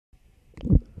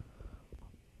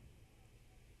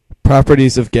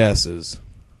Properties of gases.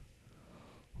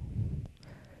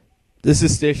 This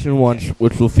is station 1,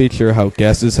 which will feature how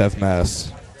gases have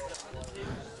mass.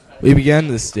 We began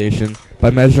this station by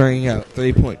measuring out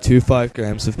 3.25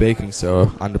 grams of baking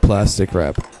soda on the plastic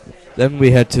wrap. Then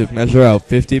we had to measure out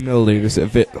 50 milliliters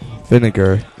of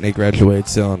vinegar in a graduated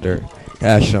cylinder,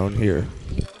 as shown here.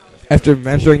 After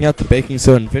measuring out the baking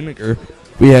soda and vinegar,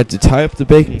 we had to tie up the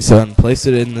baking soda and place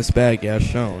it in this bag as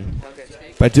shown.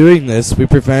 By doing this, we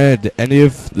prevented any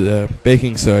of the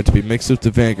baking soda to be mixed with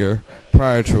the vinegar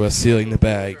prior to us sealing the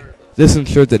bag. This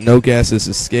ensured that no gases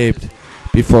escaped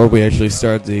before we actually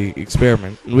started the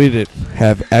experiment, and we did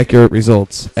have accurate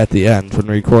results at the end when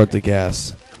we record the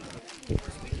gas.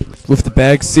 With the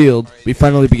bag sealed, we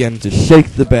finally began to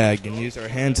shake the bag and use our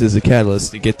hands as a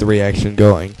catalyst to get the reaction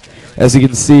going. As you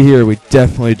can see here, we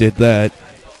definitely did that,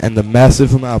 and the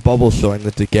massive amount of bubbles showing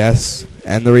that the gas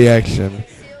and the reaction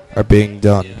are being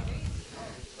done.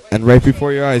 And right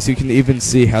before your eyes, you can even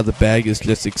see how the bag is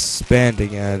just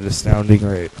expanding at an astounding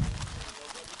rate.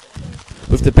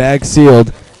 With the bag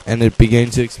sealed and it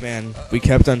beginning to expand, we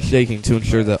kept on shaking to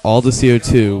ensure that all the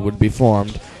CO2 would be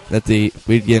formed, that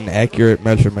we'd get an accurate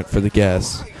measurement for the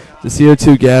gas. The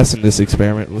CO2 gas in this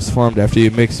experiment was formed after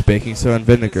you mixed baking soda and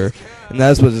vinegar, and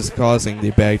that is what is causing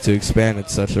the bag to expand at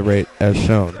such a rate as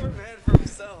shown.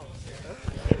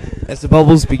 As the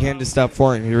bubbles began to stop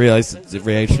forming, we realized that the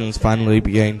reaction was finally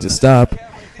beginning to stop,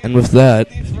 and with that,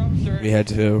 we had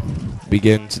to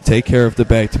begin to take care of the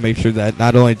bag to make sure that it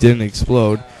not only didn't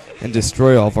explode and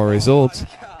destroy all of our results,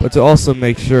 but to also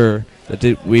make sure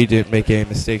that we didn't make any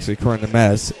mistakes recording the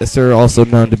mess, as there are also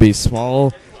known to be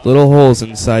small little holes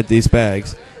inside these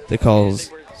bags that cause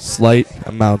slight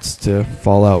amounts to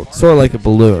fall out, sort of like a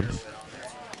balloon.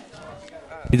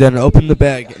 We then opened the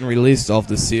bag and released all of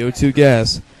the CO2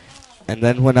 gas, and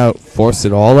then went out, forced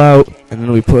it all out, and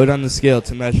then we put it on the scale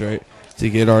to measure it to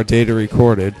get our data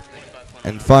recorded,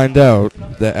 and find out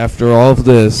that after all of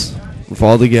this, with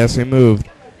all the gas removed,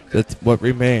 that what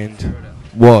remained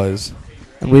was,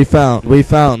 and we found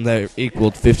that it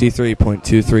equaled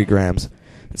 53.23 grams.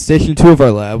 In station 2 of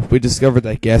our lab, we discovered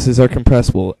that gases are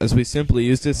compressible, as we simply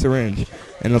used a syringe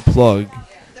and a plug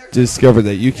to discover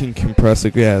that you can compress a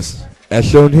gas. As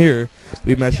shown here,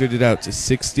 we measured it out to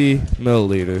 60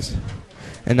 milliliters.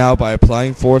 And now by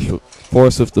applying force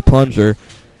with the plunger,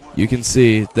 you can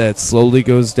see that it slowly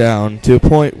goes down to a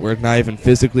point where it's not even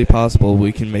physically possible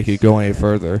we can make it go any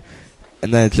further.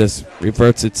 And then it just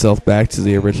reverts itself back to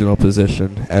the original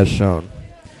position as shown.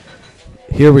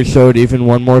 Here we show it even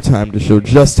one more time to show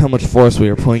just how much force we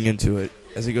are putting into it,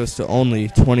 as it goes to only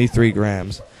 23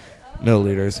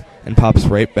 milliliters, and pops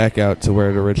right back out to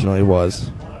where it originally was.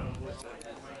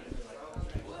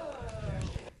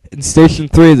 In station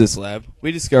 3 of this lab,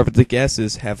 we discovered that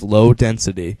gases have low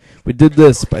density. We did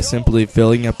this by simply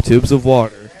filling up tubes of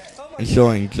water and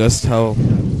showing just how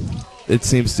it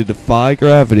seems to defy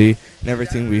gravity and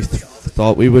everything we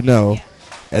thought we would know.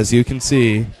 As you can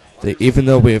see, that even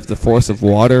though we have the force of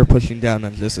water pushing down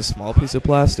on just a small piece of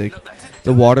plastic,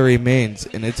 the water remains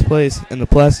in its place and the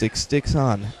plastic sticks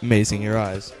on, amazing your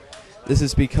eyes. This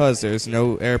is because there is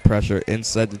no air pressure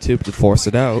inside the tube to force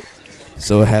it out,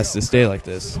 so it has to stay like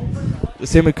this. The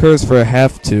same occurs for a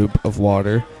half tube of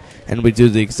water, and we do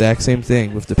the exact same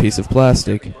thing with the piece of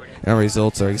plastic, and our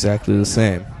results are exactly the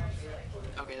same.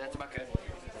 Okay, that's about good.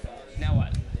 Now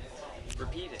what?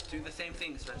 Repeat it. Do the same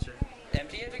thing, Spencer.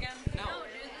 Empty it again? No.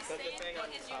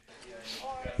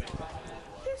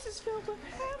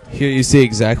 Here you see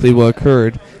exactly what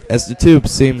occurred, as the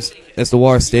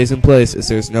water stays in place, as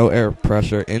there's no air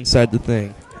pressure inside the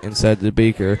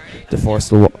beaker to force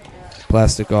the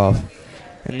plastic off.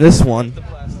 In this one,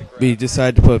 we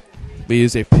decided to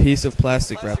use a piece of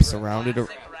plastic wrap surrounded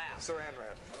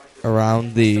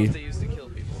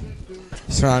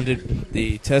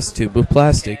the test tube with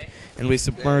plastic, and we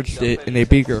submerged it in a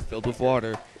beaker filled with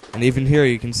water. And even here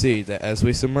you can see that as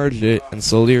we submerged it and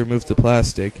slowly removed the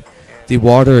plastic, the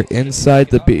water inside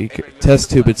the beaker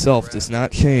test tube itself does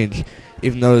not change,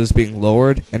 even though it is being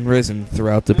lowered and risen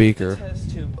throughout the beaker.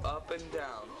 Test tube up and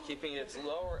down, keeping its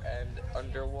lower end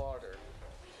underwater.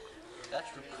 That's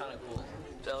kind of cool.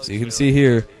 So you can see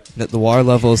here that the water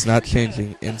level is not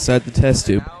changing inside the test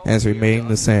tube and is remaining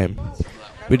the same.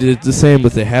 We did the same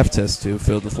with the half test tube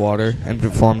filled with water and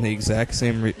performed the exact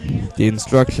same the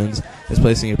instructions as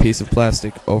placing a piece of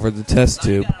plastic over the test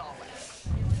tube.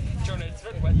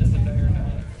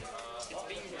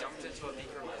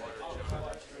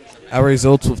 Our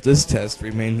results with this test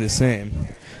remain the same.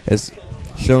 As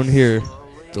shown here,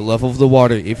 the level of the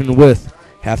water, even with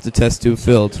half the test tube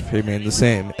filled, remain the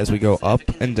same as we go up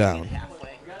and down.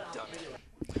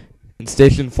 In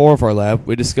Station 4 of our lab,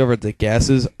 we discovered that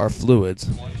gases are fluids.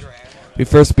 We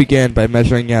first began by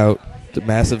measuring out the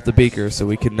mass of the beaker so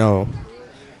we could know.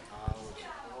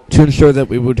 To ensure that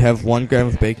we would have 1 gram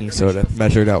of baking soda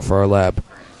measured out for our lab.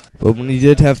 But when we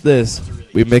did have this,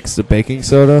 we mixed the baking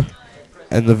soda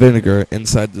and the vinegar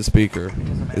inside this beaker.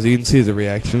 As you can see, the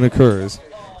reaction occurs,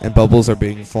 and bubbles are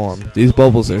being formed. These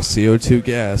bubbles are CO2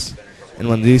 gas, and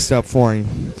when these stop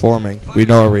forming, we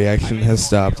know our reaction has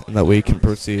stopped and that we can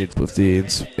proceed with the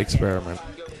experiment.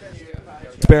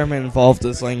 The experiment involved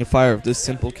us lighting a fire of this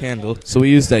simple candle, so we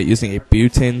used that using a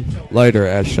butane lighter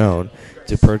as shown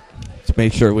to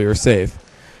make sure we were safe.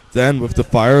 Then, with the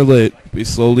fire lit, we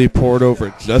slowly poured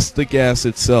over just the gas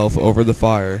itself over the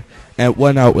fire, and it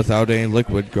went out without any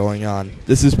liquid going on.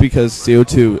 This is because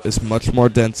CO2 is much more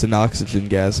dense than oxygen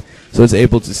gas, so it's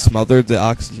able to smother the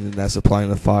oxygen that's supplying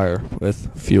the fire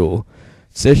with fuel.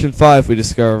 Station 5, we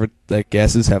discovered that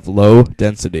gases have low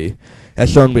density.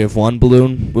 As shown, we have 1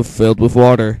 balloon filled with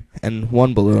water, and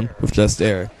 1 balloon with just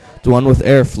air. The one with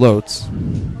air floats.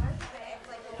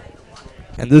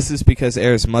 And this is because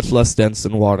air is much less dense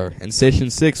than water. In Station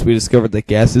 6, we discovered that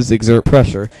gases exert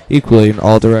pressure equally in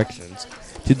all directions.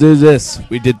 To do this,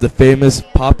 we did the famous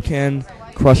pop can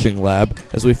crushing lab,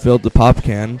 as we filled the pop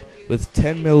can with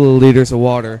 10 milliliters of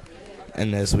water,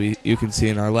 and as you can see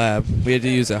in our lab, we had to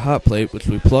use a hot plate which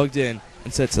we plugged in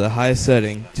and set to the highest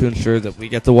setting to ensure that we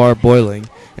get the water boiling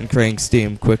and creating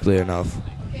steam quickly enough.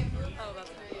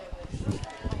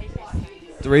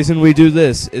 The reason we do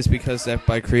this is because that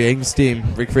by creating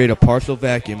steam, we create a partial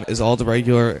vacuum as all the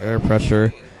regular air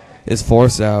pressure is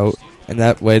forced out, and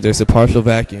that way there's a partial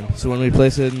vacuum. So when we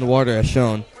place it in the water as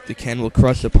shown, the can will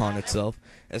crush upon itself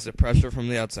as the pressure from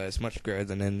the outside is much greater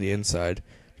than in the inside.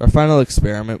 For our final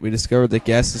experiment, we discovered that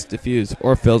gases diffuse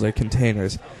or fill their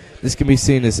containers. This can be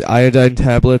seen as iodine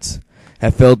tablets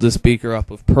have filled this beaker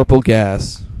up with purple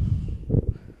gas.